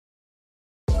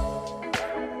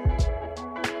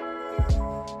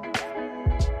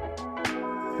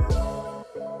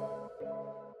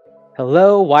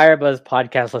Hello, Wirebuzz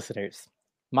podcast listeners.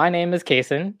 My name is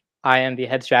Kason. I am the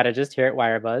head strategist here at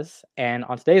Wirebuzz, and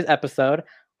on today's episode,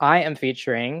 I am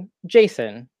featuring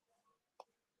Jason.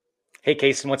 Hey,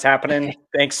 Kason, what's happening?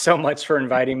 Thanks so much for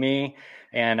inviting me,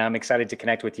 and I'm excited to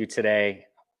connect with you today.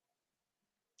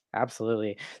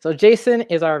 Absolutely. So, Jason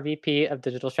is our VP of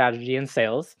Digital Strategy and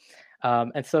Sales.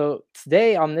 And so,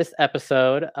 today on this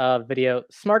episode of Video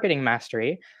Marketing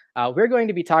Mastery, we're going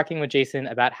to be talking with Jason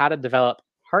about how to develop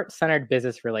heart centered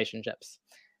business relationships.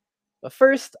 But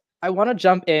first, I want to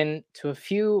jump in to a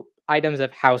few items of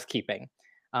housekeeping.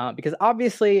 Because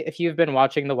obviously, if you've been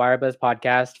watching the Wirebuzz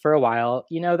podcast for a while,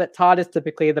 you know that Todd is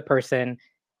typically the person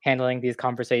handling these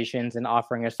conversations and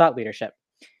offering us thought leadership.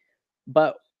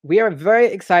 But we are very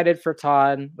excited for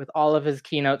Todd with all of his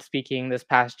keynote speaking this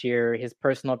past year. His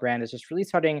personal brand is just really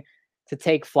starting to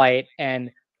take flight,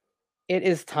 and it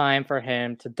is time for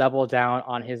him to double down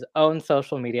on his own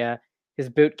social media, his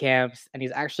boot camps, and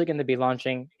he's actually going to be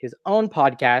launching his own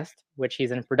podcast, which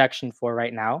he's in production for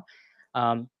right now.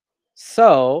 Um,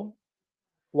 so,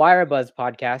 Wirebuzz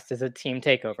podcast is a team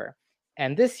takeover.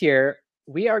 And this year,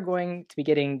 we are going to be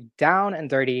getting down and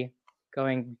dirty,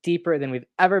 going deeper than we've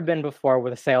ever been before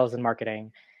with sales and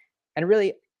marketing, and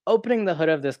really opening the hood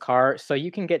of this car so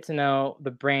you can get to know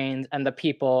the brains and the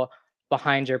people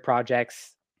behind your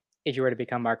projects if you were to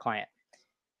become our client.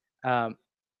 Um,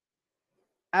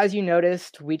 as you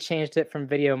noticed, we changed it from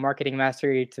Video Marketing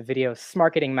Mastery to Video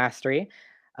Smarketing Mastery.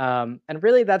 And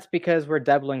really, that's because we're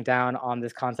doubling down on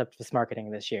this concept of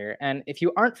smarketing this year. And if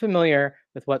you aren't familiar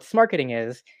with what smarketing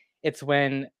is, it's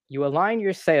when you align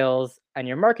your sales and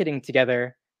your marketing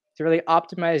together to really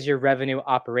optimize your revenue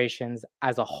operations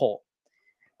as a whole.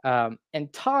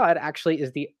 And Todd actually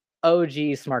is the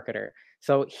OG smarketer.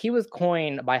 So he was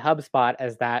coined by HubSpot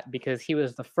as that because he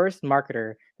was the first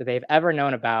marketer that they've ever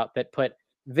known about that put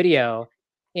video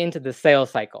into the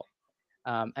sales cycle.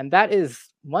 And that is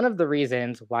one of the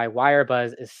reasons why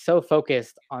Wirebuzz is so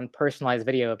focused on personalized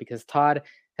video because Todd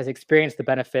has experienced the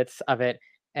benefits of it.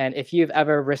 And if you've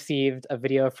ever received a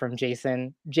video from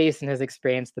Jason, Jason has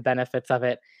experienced the benefits of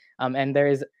it. And there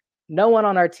is no one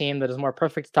on our team that is more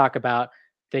perfect to talk about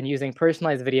than using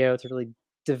personalized video to really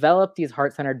develop these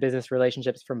heart-centered business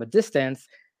relationships from a distance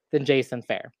than Jason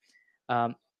Fair.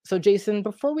 So Jason,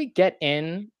 before we get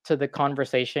into the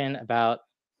conversation about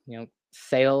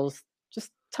sales, just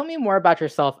tell me more about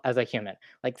yourself as a human.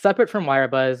 Like separate from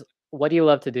Wirebuzz, what do you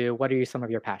love to do? What are some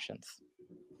of your passions?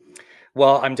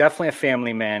 Well, I'm definitely a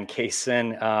family man,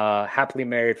 Kason. Happily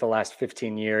married for the last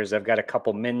 15 years. I've got a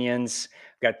couple minions.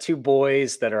 I've got two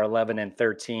boys that are 11 and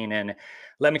 13. And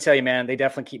let me tell you, man, they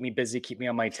definitely keep me busy, keep me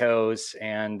on my toes,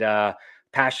 and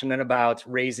passionate about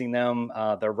raising them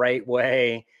the right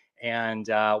way. And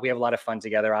we have a lot of fun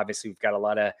together. Obviously, we've got a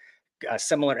lot of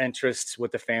similar interests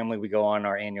with the family. We go on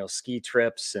our annual ski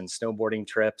trips and snowboarding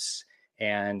trips.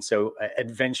 And so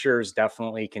adventures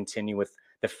definitely continue with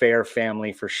the Fair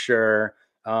family for sure.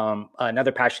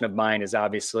 Another passion of mine is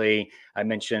obviously, I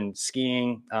mentioned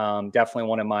skiing, definitely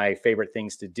one of my favorite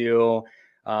things to do.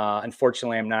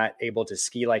 Unfortunately, I'm not able to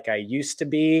ski like I used to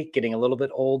be, getting a little bit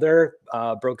older,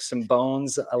 broke some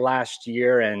bones last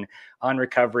year and on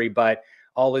recovery, but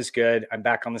all is good. I'm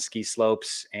back on the ski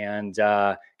slopes and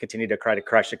continue to try to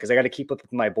crush it because I got to keep up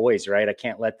with my boys, right? I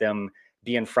can't let them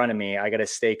be in front of me. I got to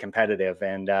stay competitive,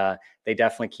 and they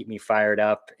definitely keep me fired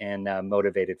up and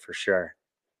motivated for sure.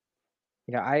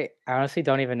 I honestly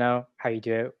don't even know how you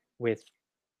do it with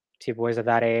two boys of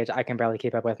that age. I can barely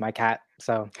keep up with my cat.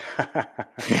 So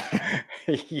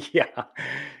Yeah,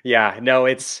 yeah. No,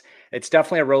 it's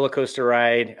definitely a roller coaster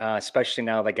ride, especially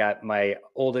now that I got my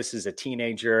oldest is a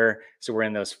teenager, so we're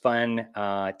in those fun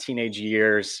teenage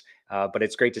years. But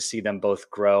it's great to see them both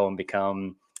grow and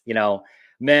become,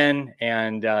 men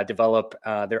and develop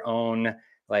their own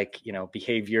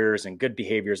behaviors and good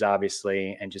behaviors,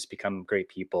 obviously, and just become great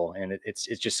people. And it's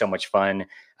just so much fun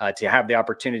to have the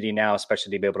opportunity now,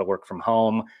 especially to be able to work from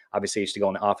home. Obviously, I used to go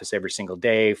in the office every single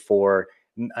day for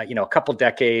a couple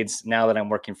decades. Now that I'm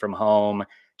working from home,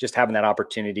 just having that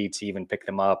opportunity to even pick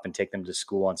them up and take them to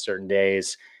school on certain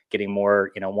days, getting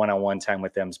more one-on-one time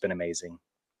with them has been amazing.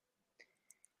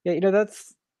 yeah,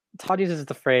 that's Todd uses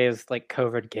the phrase like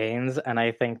COVID gains, and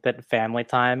I think that family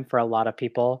time for a lot of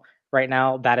people right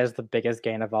now, that is the biggest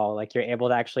gain of all. Like you're able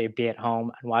to actually be at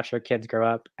home and watch your kids grow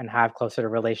up and have closer to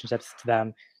relationships to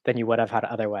them than you would have had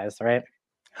otherwise, right?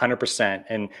 100%.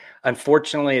 And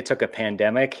unfortunately, it took a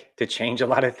pandemic to change a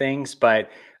lot of things, but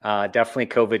definitely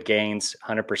COVID gains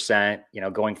 100%.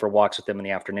 Going for walks with them in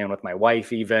the afternoon with my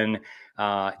wife, even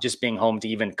just being home to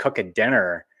even cook a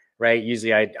dinner, right?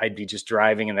 Usually I'd be just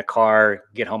driving in the car,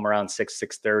 get home around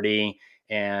 6:30,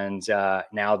 And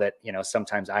now that,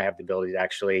 sometimes I have the ability to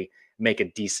actually make a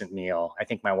decent meal. I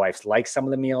think my wife likes some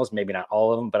of the meals, maybe not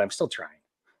all of them, but I'm still trying.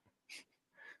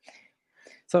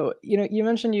 So, you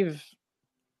mentioned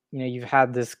you've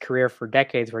had this career for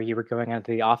decades where you were going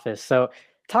into the office. So,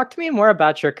 talk to me more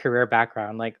about your career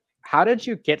background. Like, how did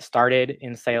you get started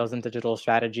in sales and digital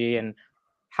strategy, and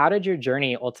how did your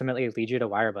journey ultimately lead you to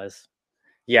Wirebuzz?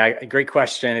 Yeah, great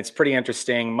question. It's pretty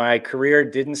interesting. My career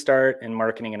didn't start in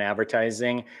marketing and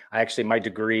advertising. My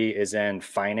degree is in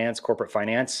finance, corporate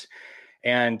finance,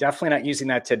 and definitely not using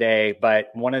that today.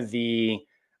 But one of the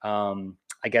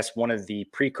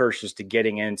precursors to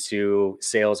getting into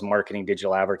sales, marketing,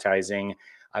 digital advertising,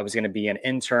 I was going to be an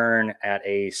intern at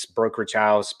a brokerage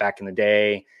house back in the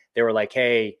day. They were like,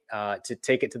 "Hey, to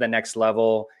take it to the next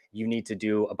level, you need to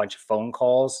do a bunch of phone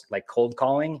calls, like cold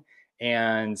calling."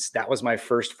 And that was my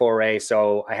first foray.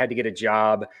 So I had to get a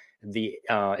job.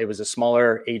 It was a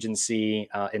smaller agency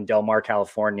in Del Mar,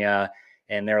 California,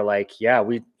 and they're like, "Yeah,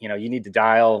 you need to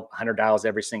dial 100 dials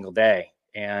every single day."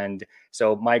 And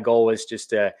so my goal was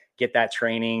just to get that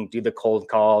training, do the cold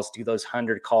calls, do those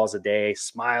 100 calls a day,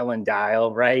 smile and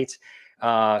dial, right?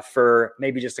 For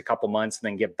maybe just a couple months, and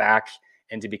then get back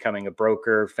into becoming a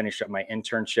broker, finish up my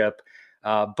internship.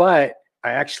 But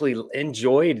I actually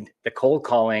enjoyed the cold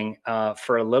calling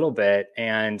for a little bit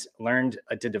and learned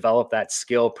to develop that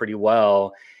skill pretty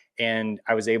well. And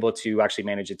I was able to actually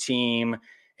manage a team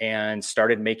and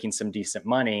started making some decent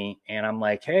money. And I'm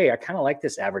like, hey, I kind of like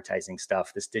this advertising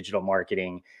stuff, this digital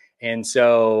marketing. And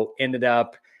so ended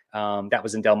up, that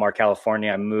was in Del Mar,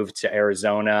 California. I moved to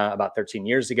Arizona about 13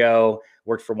 years ago,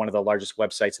 worked for one of the largest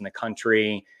websites in the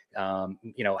country,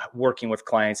 working with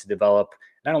clients to develop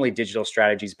not only digital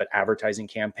strategies, but advertising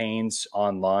campaigns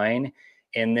online.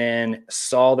 And then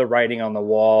saw the writing on the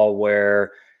wall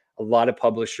where a lot of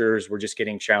publishers were just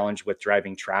getting challenged with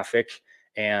driving traffic.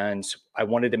 And I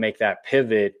wanted to make that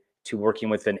pivot to working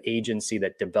with an agency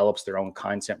that develops their own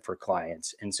content for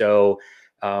clients. And so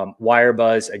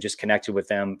Wirebuzz, I just connected with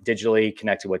them digitally,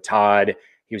 connected with Todd.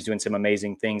 He was doing some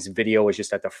amazing things. Video was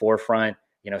just at the forefront,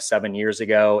 7 years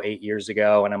ago, 8 years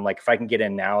ago. And I'm like, if I can get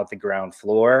in now at the ground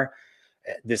floor,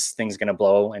 this thing's going to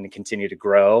blow and continue to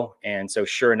grow. And so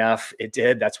sure enough, it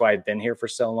did. That's why I've been here for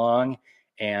so long.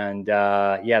 And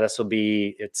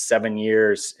it's 7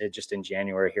 years just in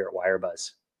January here at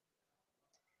Wirebuzz.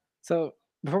 So,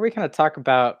 before we kind of talk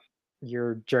about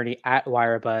your journey at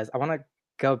Wirebuzz, I want to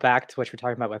go back to what you're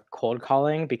talking about with cold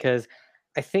calling, because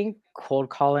I think cold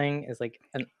calling is like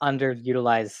an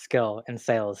underutilized skill in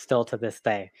sales still to this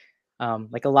day.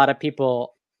 Like a lot of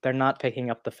people, they're not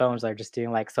picking up the phones; they're just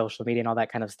doing like social media and all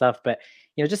that kind of stuff. But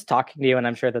just talking to you, and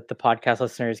I'm sure that the podcast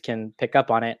listeners can pick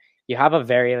up on it. You have a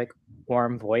very like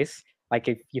warm voice. Like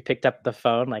if you picked up the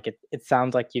phone, like it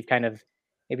sounds like you've kind of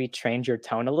maybe trained your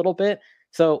tone a little bit.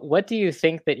 So, what do you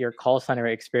think that your call center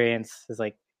experience has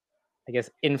like, I guess,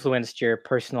 influenced your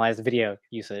personalized video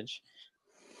usage?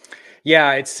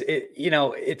 Yeah,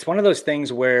 it's one of those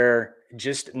things where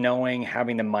just knowing,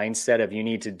 having the mindset of you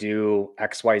need to do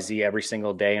XYZ every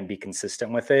single day and be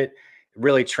consistent with it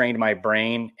really trained my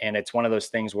brain. And it's one of those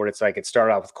things where it's like it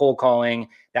started out with cold calling.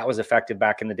 That was effective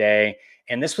back in the day.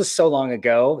 And this was so long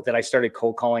ago that I started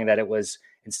cold calling that it was,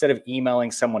 instead of emailing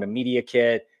someone a media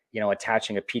kit,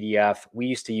 attaching a PDF, we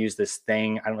used to use this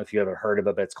thing. I don't know if you ever heard of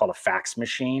it, but it's called a fax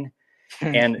machine.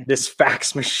 And this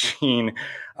fax machine,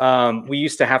 we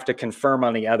used to have to confirm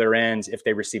on the other end if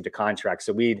they received a contract.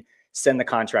 So we'd send the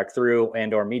contract through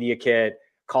and/or media kit,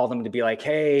 call them to be like,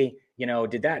 hey,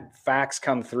 did that fax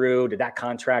come through? Did that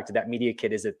contract, did that media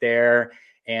kit, is it there?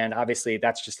 And obviously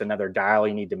that's just another dial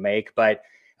you need to make. But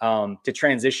to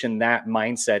transition that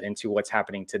mindset into what's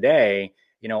happening today,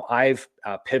 I've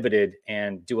pivoted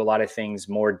and do a lot of things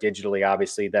more digitally,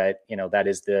 obviously, that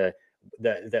is the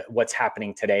what's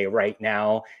happening today right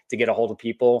now to get a hold of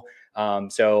people.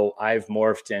 So I've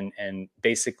morphed and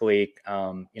basically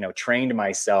trained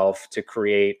myself to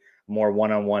create more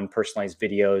one-on-one personalized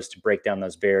videos to break down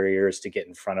those barriers to get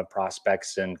in front of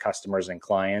prospects and customers and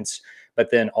clients,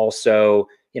 but then also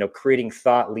creating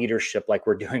thought leadership like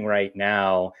we're doing right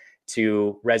now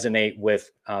to resonate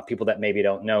with people that maybe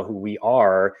don't know who we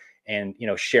are, and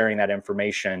sharing that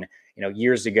information.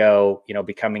 Years ago,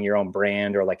 becoming your own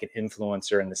brand or like an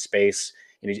influencer in the space,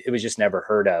 it was just never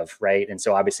heard of, right? And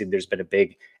so obviously there's been a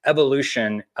big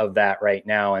evolution of that right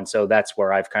now. And so that's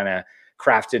where I've kind of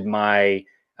crafted my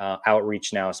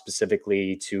outreach now,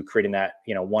 specifically to creating that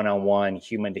one-on-one,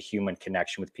 human-to-human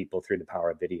connection with people through the power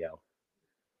of video.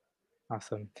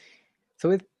 Awesome.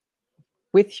 So,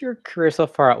 with your career so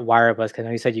far at Wirebuzz, because I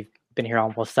know you said you've been here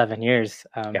almost 7 years,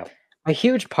 Yeah. a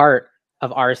huge part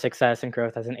of our success and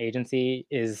growth as an agency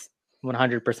is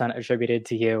 100% attributed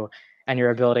to you and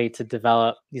your ability to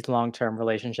develop these long-term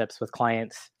relationships with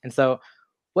clients. And so,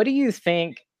 what do you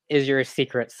think is your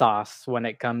secret sauce when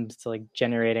it comes to like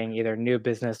generating either new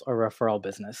business or referral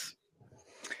business?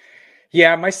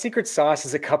 Yeah, my secret sauce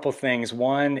is a couple things.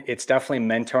 One, it's definitely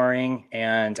mentoring,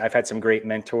 and I've had some great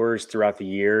mentors throughout the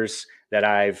years that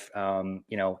I've,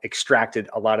 extracted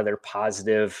a lot of their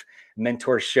positive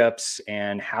mentorships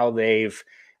and how they've,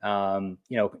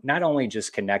 not only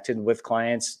just connected with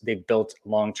clients, they've built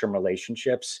long-term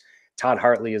relationships. Todd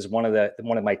Hartley is one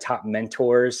of my top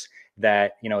mentors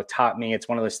that taught me. It's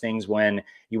one of those things when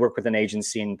you work with an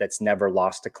agency that's never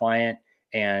lost a client,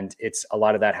 and it's a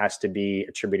lot of that has to be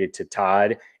attributed to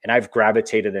Todd. And I've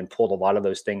gravitated and pulled a lot of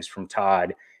those things from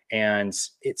Todd. And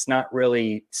it's not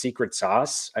really secret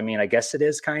sauce. I mean, I guess it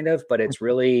is kind of, but it's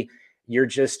really, you're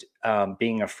just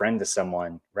being a friend to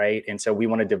someone, right? And so we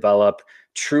want to develop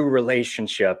true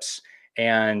relationships.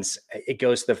 And it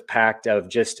goes to the fact of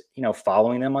just,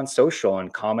 following them on social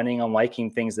and commenting on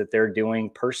liking things that they're doing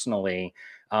personally.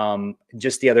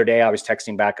 Just the other day, I was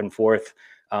texting back and forth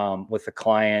with a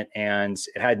client, and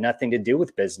it had nothing to do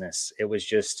with business. It was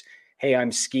just, hey,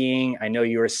 I'm skiing. I know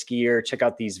you're a skier. Check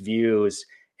out these views.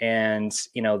 And,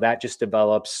 that just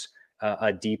develops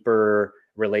a deeper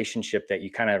relationship that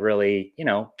you kind of really,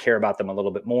 care about them a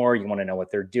little bit more. You want to know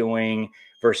what they're doing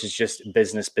versus just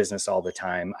business all the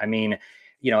time. I mean,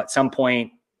 at some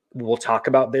point we'll talk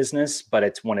about business, but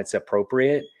it's when it's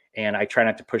appropriate. And I try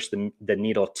not to push the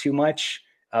needle too much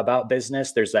about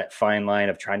business. There's that fine line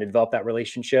of trying to develop that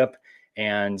relationship.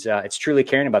 And it's truly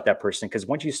caring about that person. Because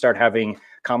once you start having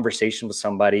conversation with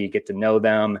somebody, you get to know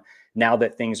them. Now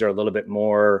that things are a little bit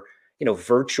more,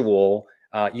 virtual,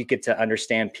 you get to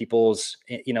understand people's,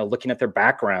 looking at their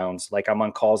backgrounds. Like I'm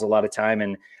on calls a lot of time,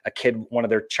 and one of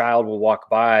their child will walk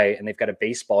by and they've got a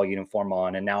baseball uniform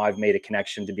on. And now I've made a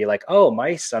connection to be like, oh,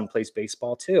 my son plays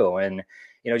baseball too. And,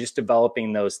 just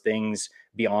developing those things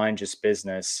beyond just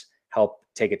business help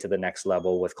take it to the next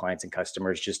level with clients and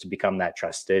customers, just to become that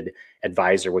trusted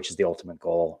advisor, which is the ultimate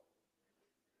goal.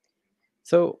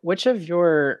 So, which of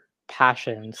your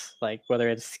passions, like whether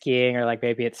it's skiing or like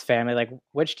maybe it's family, like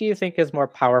which do you think is more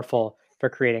powerful for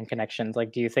creating connections?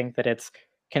 Like, do you think that it's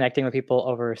connecting with people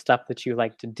over stuff that you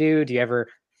like to do? Do you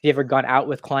ever gone out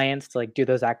with clients to like do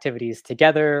those activities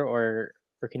together, or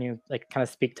can you like kind of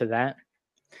speak to that?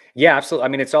 Yeah, absolutely. I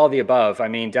mean, it's all the above. I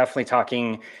mean, definitely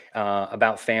talking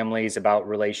about families, about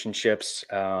relationships,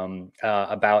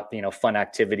 about fun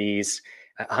activities.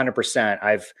 100%.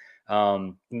 I've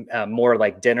more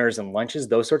like dinners and lunches,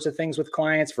 those sorts of things with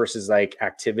clients versus like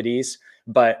activities.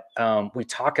 But we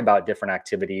talk about different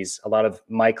activities. A lot of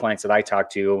my clients that I talk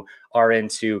to are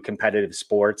into competitive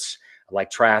sports like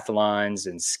triathlons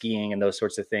and skiing and those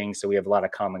sorts of things. So we have a lot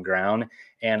of common ground.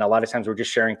 And a lot of times we're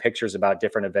just sharing pictures about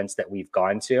different events that we've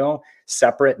gone to,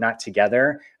 separate, not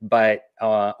together. But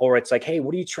or it's like, hey,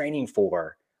 what are you training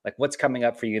for? Like, what's coming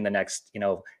up for you in the next,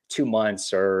 2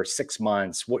 months or 6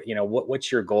 months?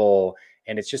 What's your goal?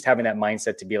 And it's just having that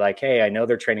mindset to be like, hey, I know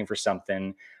they're training for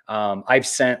something. I've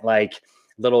sent like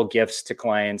little gifts to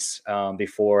clients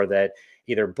before, that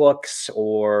either books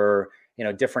or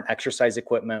different exercise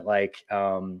equipment, like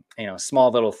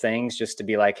small little things, just to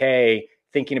be like, hey,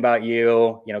 thinking about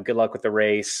you, good luck with the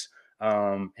race.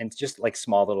 And just like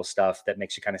small little stuff that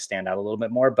makes you kind of stand out a little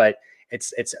bit more. But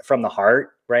it's from the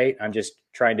heart, right? I'm just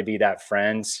trying to be that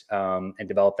friend and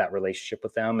develop that relationship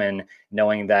with them, and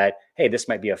knowing that, hey, this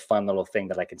might be a fun little thing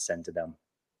that I can send to them.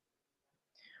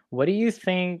 What do you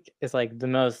think is like the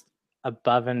most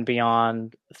above and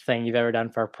beyond thing you've ever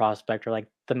done for a prospect, or like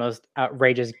the most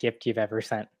outrageous gift you've ever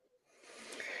sent?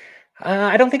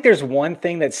 I don't think there's one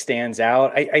thing that stands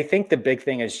out. I think the big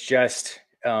thing is just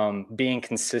being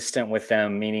consistent with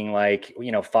them, meaning like,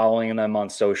 following them on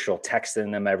social,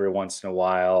 texting them every once in a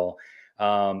while,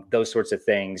 those sorts of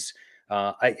things.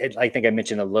 I think I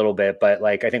mentioned a little bit, but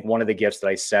like, I think one of the gifts that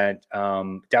I sent,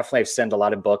 definitely I've sent a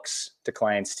lot of books to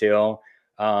clients too.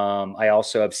 I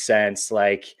also have sent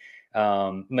like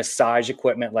massage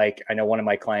equipment. Like I know one of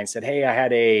my clients said, hey,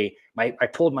 I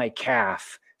pulled my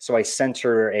calf. So I sent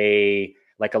her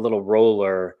like a little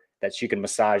roller that she can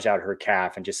massage out her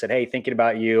calf, and just said, hey, thinking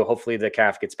about you. Hopefully the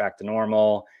calf gets back to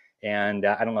normal. And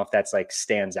I don't know if that's like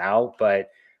stands out,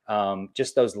 but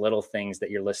just those little things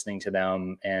that you're listening to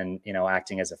them and,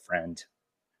 acting as a friend.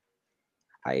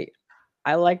 I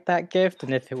I like that gift,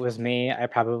 and if it was me, I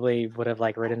probably would have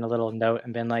like written a little note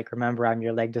and been like, "Remember, I'm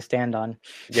your leg to stand on."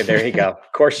 Yeah, there you go.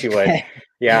 Of course you would.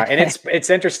 Yeah, and it's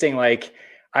interesting. Like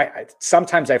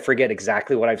sometimes I forget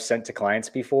exactly what I've sent to clients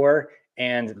before,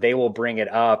 and they will bring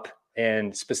it up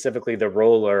and specifically the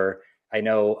roller. I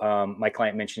know my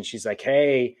client mentioned, she's like,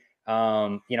 hey,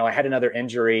 I had another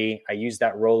injury. I used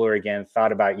that roller again,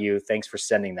 thought about you. Thanks for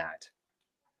sending that.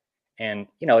 And,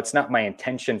 it's not my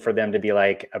intention for them to be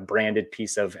like a branded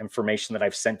piece of information that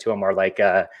I've sent to them, or like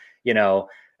a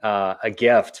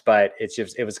gift, but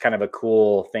it was kind of a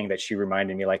cool thing that she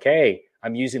reminded me, like, hey,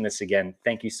 I'm using this again.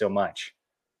 Thank you so much.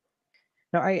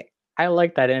 No, I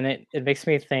like that, and it makes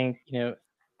me think,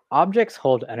 objects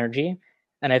hold energy,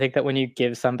 and I think that when you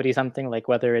give somebody something, like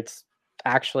whether it's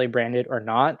actually branded or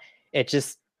not, it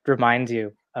just reminds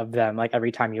you of them like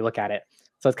every time you look at it.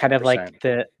 So it's kind of like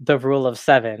 100%. the rule of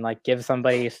 7, like give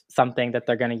somebody something that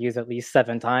they're going to use at least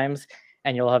 7 times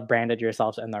and you'll have branded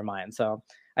yourself in their mind. So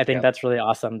I think Yep. that's really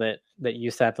awesome that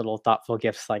you set little thoughtful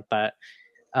gifts like that.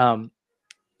 Um,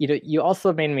 you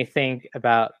also made me think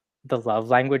about the love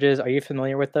languages. Are you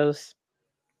familiar with those?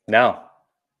 No.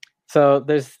 So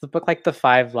there's the book like The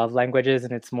Five Love Languages,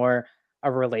 and it's more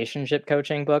a relationship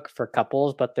coaching book for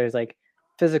couples, but there's like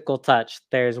physical touch,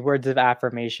 there's words of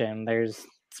affirmation, there's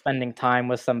spending time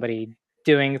with somebody,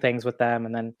 doing things with them,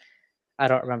 and then I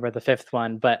don't remember the fifth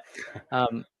one, but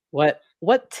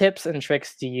what tips and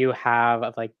tricks do you have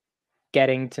of like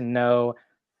getting to know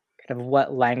kind of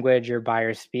what language your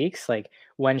buyer speaks? Like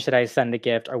when should I send a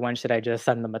gift or when should I just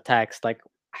send them a text? Like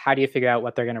how do you figure out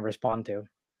what they're going to respond to?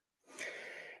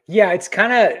 Yeah, it's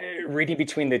kind of reading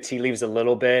between the tea leaves a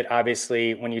little bit.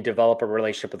 Obviously, when you develop a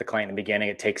relationship with a client in the beginning,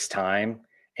 it takes time.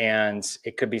 And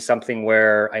it could be something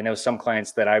where I know some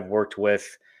clients that I've worked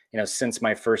with, since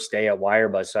my first day at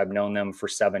Wirebuzz. So I've known them for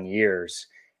 7 years.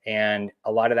 And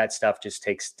a lot of that stuff just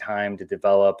takes time to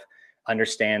develop,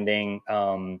 understanding,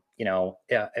 like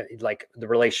the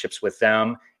relationships with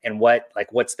them and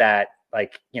what's that,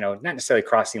 like, not necessarily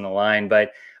crossing the line,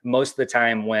 but most of the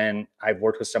time when I've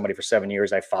worked with somebody for 7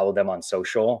 years, I follow them on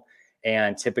social.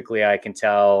 And typically I can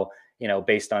tell,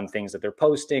 based on things that they're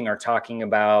posting or talking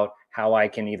about, how I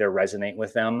can either resonate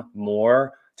with them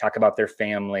more, talk about their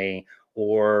family,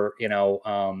 or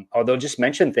they'll just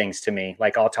mention things to me.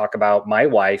 Like I'll talk about my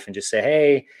wife and just say,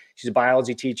 hey, she's a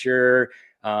biology teacher.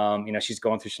 She's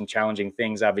going through some challenging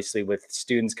things, obviously, with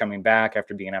students coming back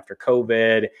after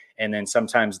COVID. And then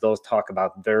sometimes they'll talk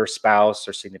about their spouse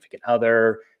or significant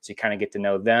other. So you kind of get to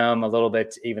know them a little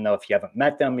bit, even though if you haven't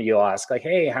met them, you'll ask like,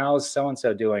 hey, how's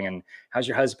so-and-so doing? And how's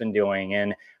your husband doing?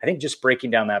 And I think just breaking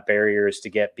down that barriers to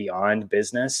get beyond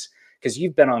business, because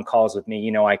you've been on calls with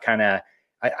me,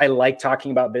 I like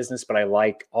talking about business, but I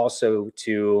like also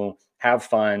to have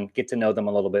fun, get to know them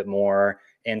a little bit more.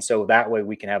 And so that way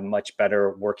we can have a much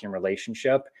better working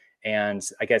relationship. And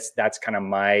I guess that's kind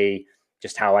of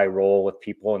just how I roll with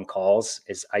people in calls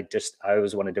is I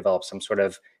always want to develop some sort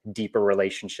of deeper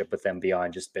relationship with them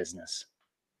beyond just business.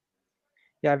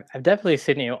 Yeah, I've definitely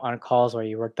seen you on calls where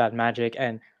you work that magic,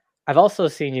 and I've also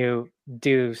seen you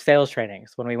do sales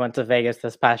trainings. When we went to Vegas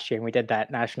this past year and we did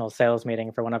that national sales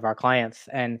meeting for one of our clients,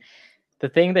 and the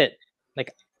thing that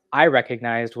like I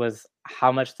recognized was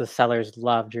how much the sellers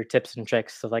loved your tips and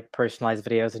tricks of like personalized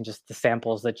videos and just the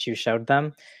samples that you showed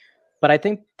them. But I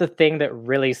think the thing that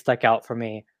really stuck out for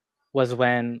me was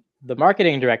when the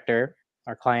marketing director,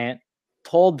 our client,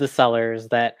 told the sellers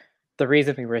that the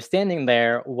reason we were standing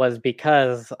there was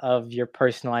because of your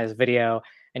personalized video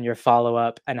and your follow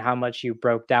up and how much you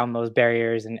broke down those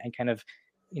barriers and kind of,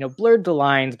 blurred the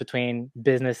lines between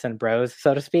business and bros,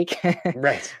 so to speak.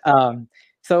 Right. um,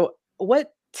 so,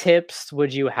 what tips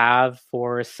would you have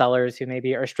for sellers who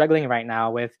maybe are struggling right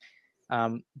now with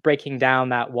breaking down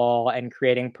that wall and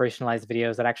creating personalized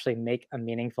videos that actually make a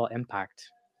meaningful impact?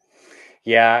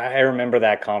 Yeah, I remember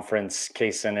that conference,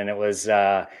 Kason, and it was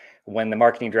when the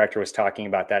marketing director was talking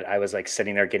about that, I was like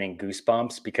sitting there getting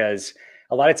goosebumps because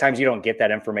a lot of times you don't get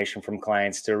that information from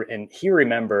clients and he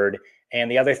remembered. And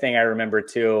the other thing I remember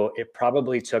too, it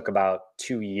probably took about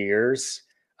 2 years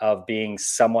of being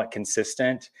somewhat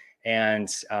consistent. And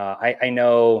I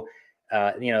know,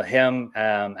 him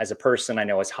as a person, I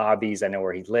know his hobbies, I know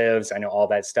where he lives, I know all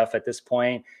that stuff at this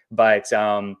point. But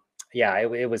yeah,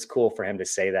 it was cool for him to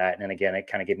say that. And again, it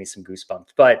kind of gave me some goosebumps.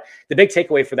 But the big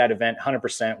takeaway for that event,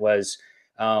 100%, was,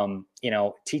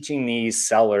 teaching these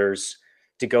sellers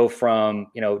to go from,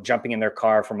 jumping in their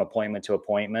car from appointment to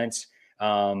appointment,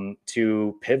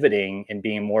 to pivoting and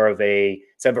being more of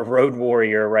instead of a road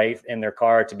warrior, right, in their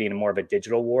car, to being more of a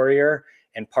digital warrior.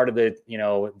 And part of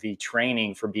the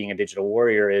training for being a digital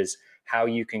warrior is how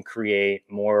you can create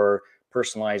more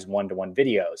personalized one-to-one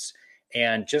videos.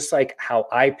 And just like how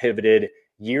I pivoted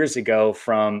years ago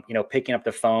from, picking up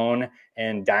the phone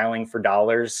and dialing for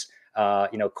dollars,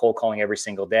 cold calling every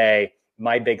single day,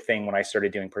 my big thing when I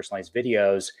started doing personalized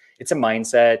videos, it's a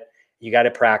mindset. you got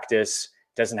to practice.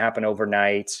 Doesn't happen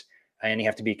overnight, and you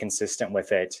have to be consistent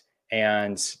with it.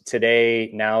 And today,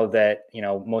 now that,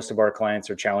 most of our clients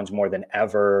are challenged more than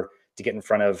ever to get in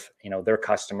front of, their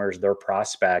customers, their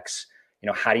prospects,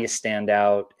 how do you stand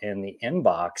out in the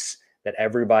inbox that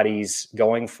everybody's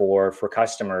going for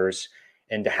customers,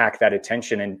 and to hack that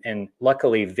attention? And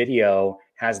luckily video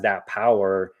has that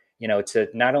power, to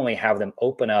not only have them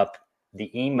open up the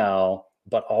email,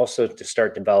 but also to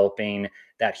start developing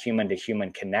that human to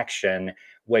human connection,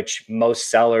 which most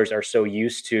sellers are so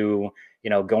used to,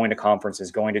 going to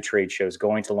conferences, going to trade shows,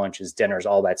 going to lunches, dinners,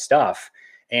 all that stuff.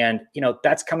 And,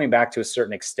 that's coming back to a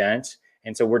certain extent.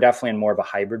 And so we're definitely in more of a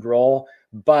hybrid role,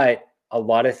 but a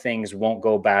lot of things won't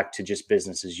go back to just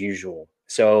business as usual.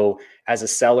 So as a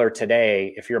seller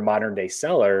today, if you're a modern day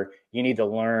seller, you need to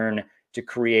learn to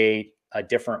create a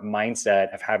different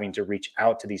mindset of having to reach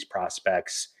out to these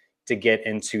prospects to get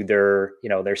into their,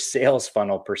 their sales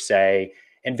funnel per se.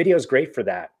 And video is great for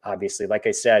that. Obviously, like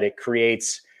I said, it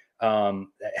creates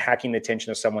hacking the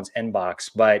attention of someone's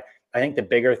inbox. But I think the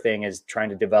bigger thing is trying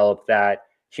to develop that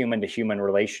human to human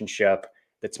relationship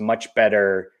that's much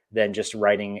better than just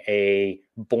writing a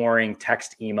boring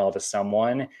text email to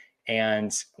someone.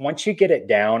 And once you get it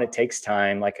down, it takes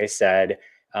time. Like I said,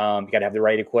 you got to have the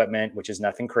right equipment, which is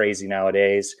nothing crazy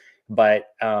nowadays, but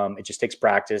it just takes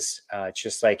practice. It's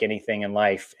just like anything in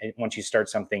life. Once you start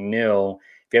something new,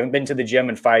 if you haven't been to the gym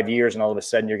in 5 years and all of a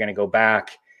sudden you're going to go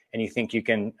back and you think you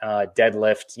can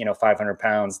deadlift, 500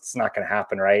 pounds, it's not going to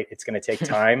happen, right? It's going to take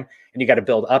time and you got to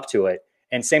build up to it.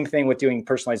 And same thing with doing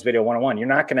personalized video one-on-one. You're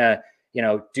not going to,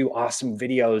 do awesome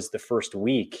videos the first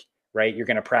week, right? You're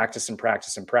going to practice and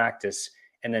practice and practice.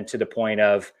 And then to the point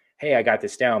of, hey, I got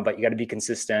this down, but you got to be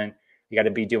consistent. You got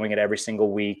to be doing it every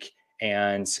single week.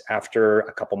 And after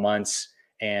a couple months,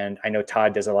 and I know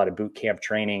Todd does a lot of boot camp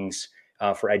trainings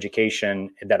for education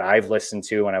that I've listened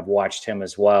to, and I've watched him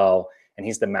as well. And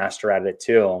he's the master at it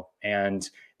too. And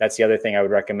that's the other thing I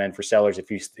would recommend for sellers. If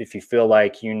you feel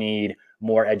like you need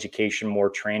more education, more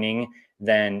training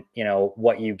than,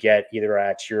 what you get either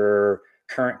at your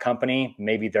current company,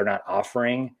 maybe they're not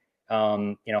offering,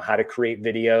 how to create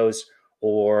videos,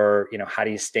 or, how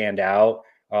do you stand out,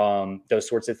 those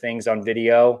sorts of things on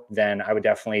video, then I would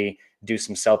definitely do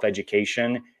some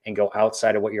self-education and go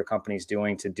outside of what your company's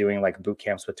doing to doing like boot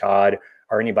camps with Todd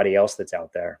or anybody else that's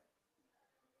out there.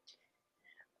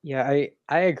 Yeah,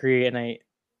 I agree, and there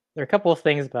are a couple of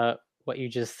things about what you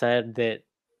just said that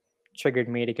triggered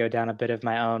me to go down a bit of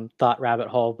my own thought rabbit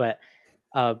hole. But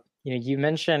you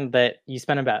mentioned that you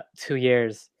spent about 2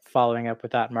 years following up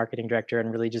with that marketing director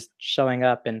and really just showing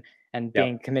up and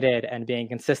being Yep. committed and being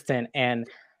consistent. And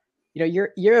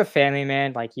you're a family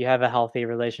man, like you have a healthy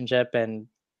relationship, and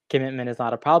commitment is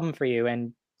not a problem for you.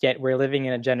 And yet we're living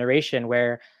in a generation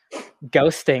where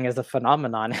ghosting is a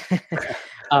phenomenon.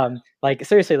 Like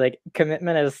seriously, like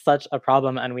commitment is such a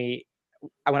problem. And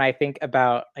when I think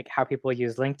about like how people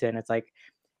use LinkedIn, it's like,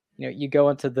 you go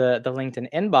into the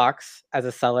LinkedIn inbox as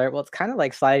a seller. Well, it's kind of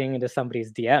like sliding into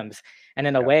somebody's DMs. And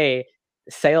in a Yep. way,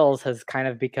 sales has kind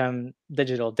of become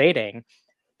digital dating.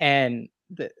 And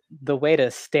the way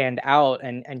to stand out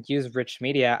and use rich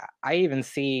media, I even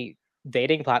see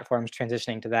dating platforms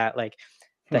transitioning to that. Like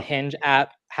the Hmm. Hinge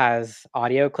app has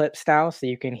audio clips now, so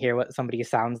you can hear what somebody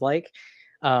sounds like.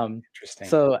 Um, Interesting.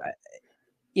 so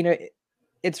you know, it-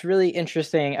 it's really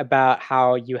interesting about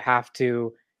how you have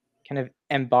to kind of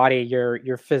embody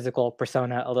your physical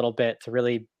persona a little bit to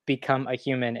really become a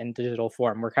human in digital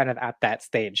form. We're kind of at that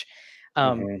stage.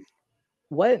 Um, Hmm.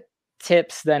 what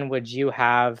tips then would you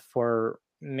have for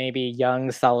maybe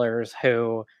young sellers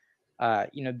who,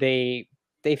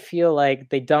 they feel like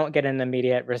they don't get an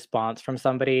immediate response from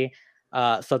somebody,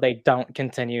 so they don't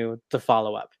continue to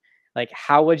follow up? Like,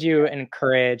 how would you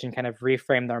encourage and kind of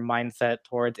reframe their mindset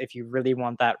towards if you really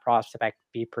want that prospect to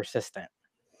be persistent?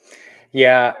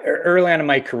 Yeah, early on in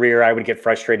my career, I would get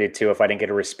frustrated too if I didn't get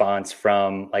a response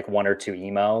from like one or two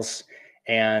emails.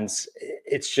 And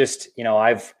it's just,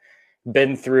 I've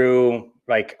been through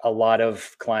like a lot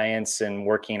of clients and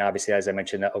working, obviously, as I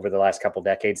mentioned, over the last couple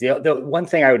decades. The one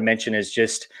thing I would mention is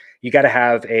just you got to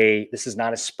have this is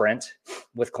not a sprint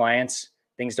with clients.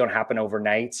 Things don't happen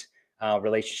overnight.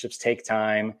 Relationships take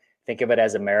time. Think of it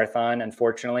as a marathon,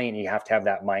 unfortunately, and you have to have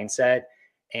that mindset.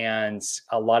 And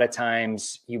a lot of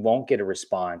times you won't get a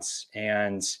response.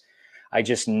 And I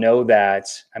just know that,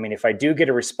 I mean, if I do get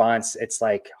a response, it's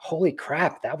like, holy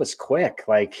crap, that was quick.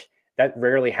 Like that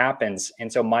rarely happens.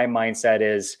 And so my mindset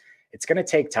is it's going to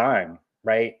take time.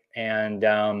 Right. And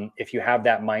if you have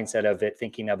that mindset of it,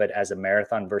 thinking of it as a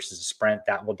marathon versus a sprint,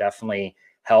 that will definitely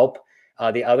help.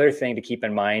 The other thing to keep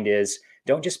in mind is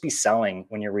don't just be selling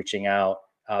when you're reaching out.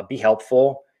 Be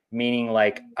helpful, meaning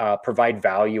like provide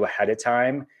value ahead of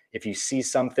time. If you see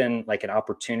something like an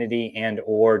opportunity and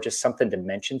or just something to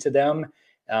mention to them,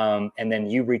 and then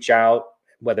you reach out,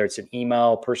 whether it's an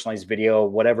email, personalized video,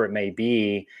 whatever it may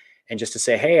be, and just to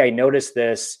say, hey, I noticed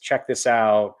this, check this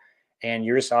out, and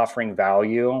you're just offering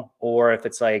value. Or if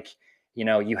it's like,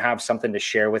 you have something to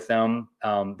share with them,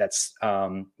 that's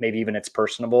maybe even it's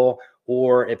personable,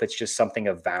 or if it's just something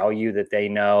of value that they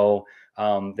know,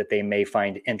 that they may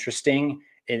find interesting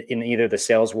in either the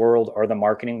sales world or the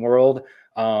marketing world,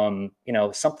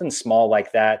 something small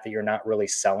like that you're not really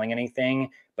selling anything,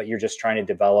 but you're just trying to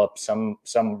develop some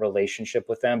relationship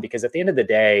with them. Because at the end of the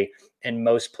day, in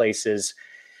most places,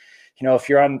 if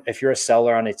you're a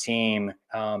seller on a team,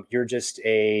 you're just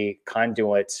a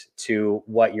conduit to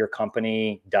what your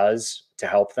company does to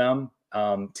help them.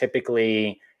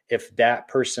 Typically, if that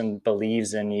person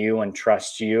believes in you and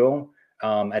trusts you,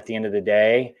 at the end of the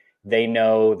day, they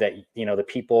know that the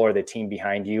people or the team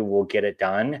behind you will get it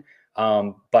done.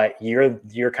 But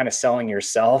you're kind of selling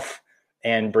yourself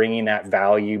and bringing that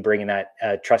value, bringing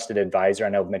that trusted advisor. I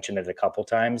know I've mentioned it a couple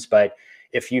times, but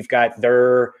if you've got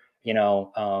their,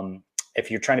 if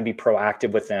you're trying to be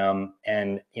proactive with them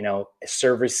and,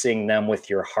 servicing them with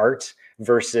your heart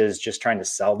versus just trying to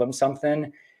sell them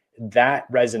something,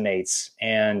 that resonates.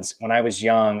 And when I was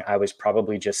young, I was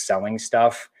probably just selling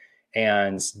stuff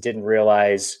and didn't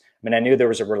realize, I knew there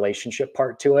was a relationship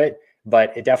part to it,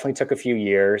 but it definitely took a few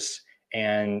years.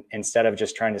 And instead of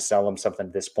just trying to sell them something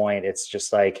at this point, it's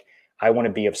just like, I want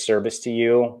to be of service to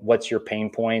you. What's your pain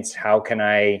points? How can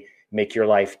I make your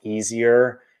life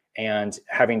easier? And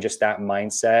having just that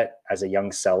mindset as a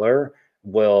young seller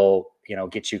will,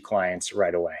 get you clients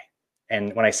right away.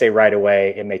 And when I say right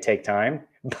away, it may take time,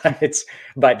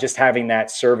 but just having that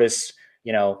service,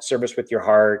 service with your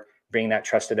heart, being that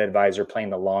trusted advisor,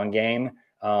 playing the long game,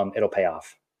 it'll pay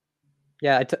off.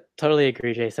 Yeah, I totally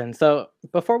agree, Jason. So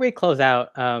before we close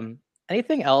out,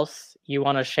 anything else you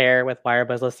want to share with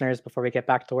WireBuzz listeners before we get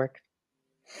back to work?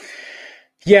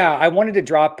 Yeah, I wanted to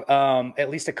drop at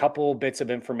least a couple bits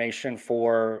of information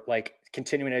for like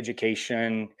continuing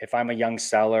education. If I'm a young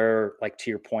seller, like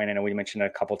to your point, I know we mentioned it a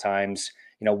couple times,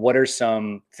 what are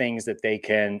some things that they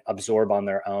can absorb on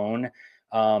their own?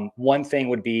 One thing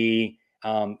would be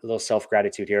a little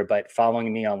self-gratitude here, but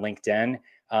following me on LinkedIn.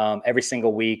 Every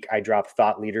single week I drop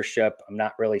thought leadership. I'm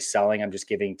not really selling, I'm just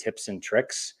giving tips and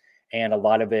tricks. And a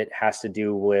lot of it has to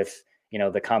do with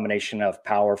the combination of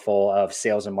powerful of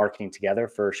sales and marketing together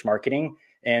for schmarketing.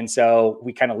 And so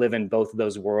we kind of live in both of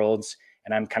those worlds.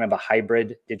 And I'm kind of a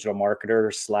hybrid digital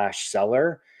marketer /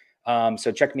 seller.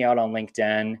 So check me out on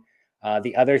LinkedIn.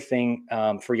 The other thing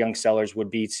for young sellers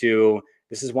would be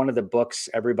this is one of the books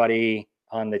everybody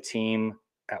on the team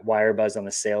at WireBuzz on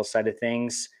the sales side of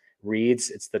things reads.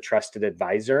 It's The Trusted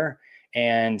Advisor.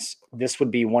 And this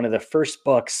would be one of the first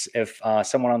books if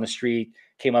someone on the street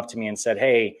came up to me and said,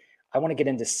 hey, I want to get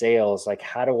into sales. Like,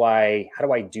 how do I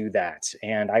do that?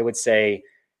 And I would say,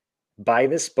 buy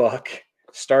this book,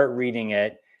 start reading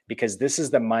it, because this is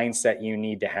the mindset you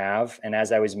need to have. And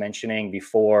as I was mentioning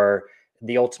before,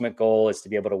 the ultimate goal is to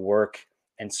be able to work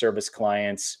and service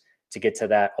clients to get to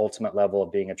that ultimate level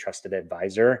of being a trusted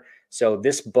advisor. So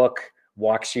this book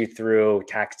walks you through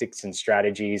tactics and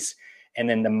strategies, and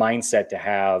then the mindset to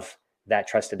have that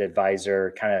trusted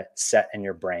advisor kind of set in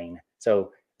your brain.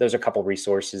 So those are a couple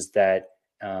resources that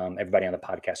everybody on the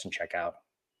podcast can check out.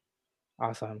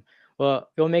 Awesome. Well,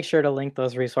 we'll make sure to link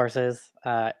those resources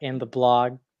in the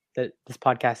blog that this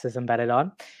podcast is embedded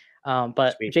on.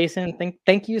 But Sweet. Jason,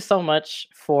 thank you so much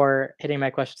for hitting my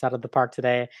questions out of the park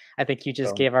today. I think you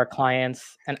just gave our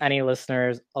clients and any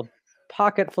listeners a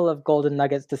pocket full of golden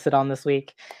nuggets to sit on this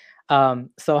week.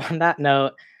 So on that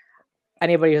note,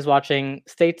 anybody who's watching,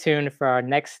 stay tuned for our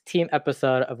next team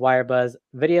episode of WireBuzz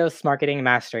Video Marketing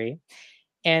Mastery.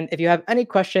 And if you have any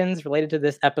questions related to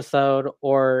this episode,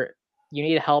 or you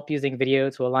need help using video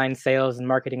to align sales and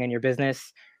marketing in your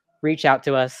business, reach out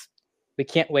to us. We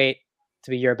can't wait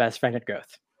to be your best friend at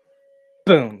growth.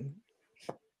 Boom.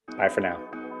 Bye for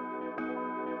now.